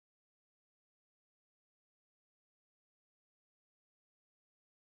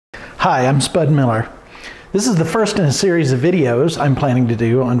Hi, I'm Spud Miller. This is the first in a series of videos I'm planning to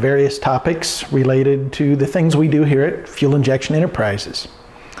do on various topics related to the things we do here at Fuel Injection Enterprises.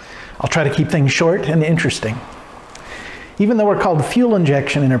 I'll try to keep things short and interesting. Even though we're called Fuel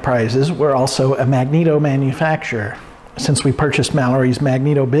Injection Enterprises, we're also a Magneto manufacturer. Since we purchased Mallory's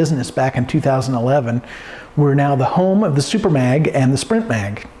Magneto business back in 2011, we're now the home of the Super Mag and the Sprint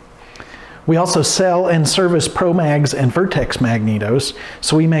Mag. We also sell and service Pro Mags and Vertex Magnetos,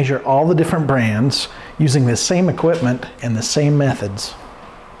 so we measure all the different brands using the same equipment and the same methods.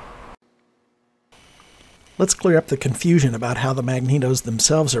 Let's clear up the confusion about how the Magnetos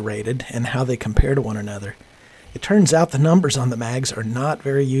themselves are rated and how they compare to one another. It turns out the numbers on the mags are not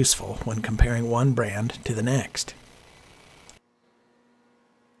very useful when comparing one brand to the next.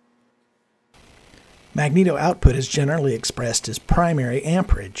 Magneto output is generally expressed as primary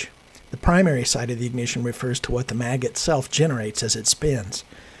amperage. The primary side of the ignition refers to what the mag itself generates as it spins.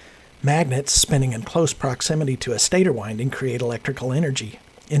 Magnets spinning in close proximity to a stator winding create electrical energy.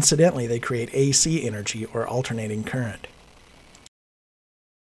 Incidentally, they create AC energy, or alternating current.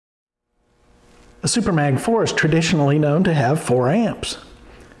 A Super Mag 4 is traditionally known to have 4 amps.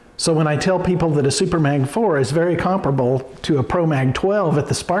 So when I tell people that a Super Mag 4 is very comparable to a Pro Mag 12 at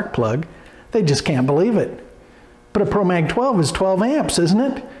the spark plug, they just can't believe it. But a Pro Mag 12 is 12 amps, isn't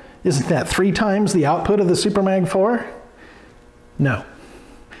it? Isn't that 3 times the output of the Super Mag 4? No.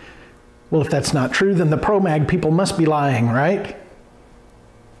 Well, if that's not true, then the Pro Mag people must be lying, right?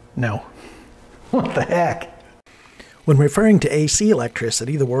 No. What the heck? When referring to AC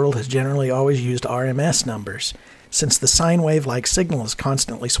electricity, the world has generally always used RMS numbers. Since the sine wave-like signal is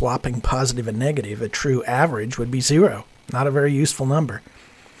constantly swapping positive and negative, a true average would be 0, not a very useful number.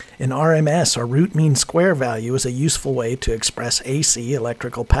 An RMS, or root mean square value, is a useful way to express AC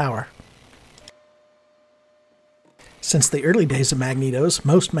electrical power. Since the early days of magnetos,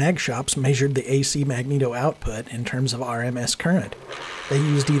 most mag shops measured the AC magneto output in terms of RMS current. They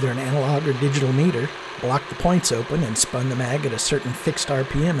used either an analog or digital meter, blocked the points open, and spun the mag at a certain fixed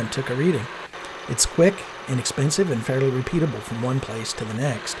RPM and took a reading. It's quick, inexpensive, and fairly repeatable from one place to the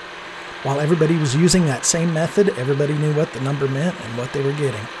next. While everybody was using that same method, everybody knew what the number meant and what they were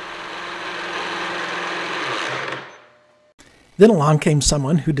getting. Then along came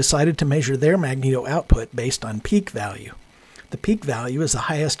someone who decided to measure their magneto output based on peak value. The peak value is the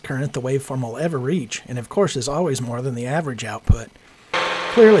highest current the waveform will ever reach, and of course is always more than the average output.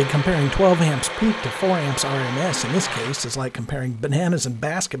 Clearly, comparing 12 amps peak to 4 amps RMS in this case is like comparing bananas and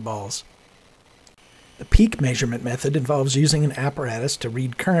basketballs. The peak measurement method involves using an apparatus to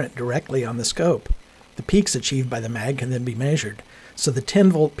read current directly on the scope. The peaks achieved by the mag can then be measured. So the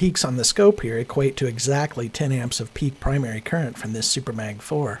 10-volt peaks on the scope here equate to exactly 10 amps of peak primary current from this Super Mag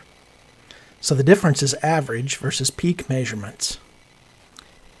 4. So the difference is average versus peak measurements.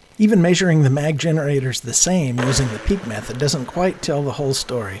 Even measuring the mag generators the same using the peak method doesn't quite tell the whole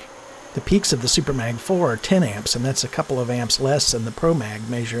story. The peaks of the Super Mag 4 are 10 amps, and that's a couple of amps less than the Pro Mag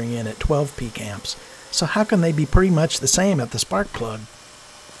measuring in at 12 peak amps. So how can they be pretty much the same at the spark plug?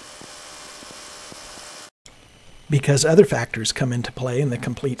 Because other factors come into play in the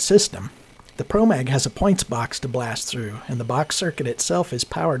complete system. The Pro Mag has a points box to blast through, and the box circuit itself is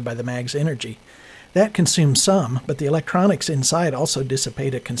powered by the mag's energy. That consumes some, but the electronics inside also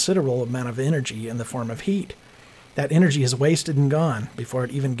dissipate a considerable amount of energy in the form of heat. That energy is wasted and gone before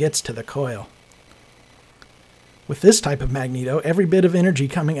it even gets to the coil. With this type of magneto, every bit of energy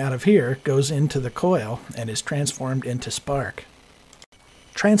coming out of here goes into the coil and is transformed into spark.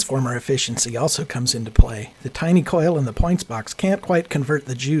 Transformer efficiency also comes into play. The tiny coil in the points box can't quite convert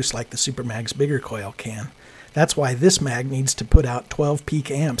the juice like the Super Mag's bigger coil can. That's why this mag needs to put out 12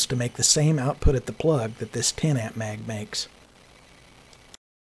 peak amps to make the same output at the plug that this 10 amp mag makes.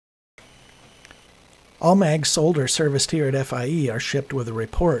 All mags sold or serviced here at FIE are shipped with a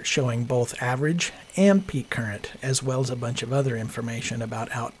report showing both average and peak current, as well as a bunch of other information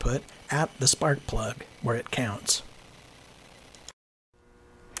about output at the spark plug, where it counts.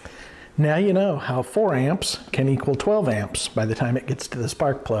 Now you know how 4 amps can equal 12 amps by the time it gets to the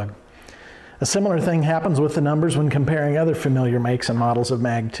spark plug. A similar thing happens with the numbers when comparing other familiar makes and models of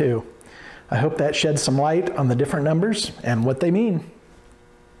Mag 2. I hope that sheds some light on the different numbers and what they mean.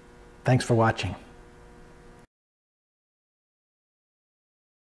 Thanks for watching.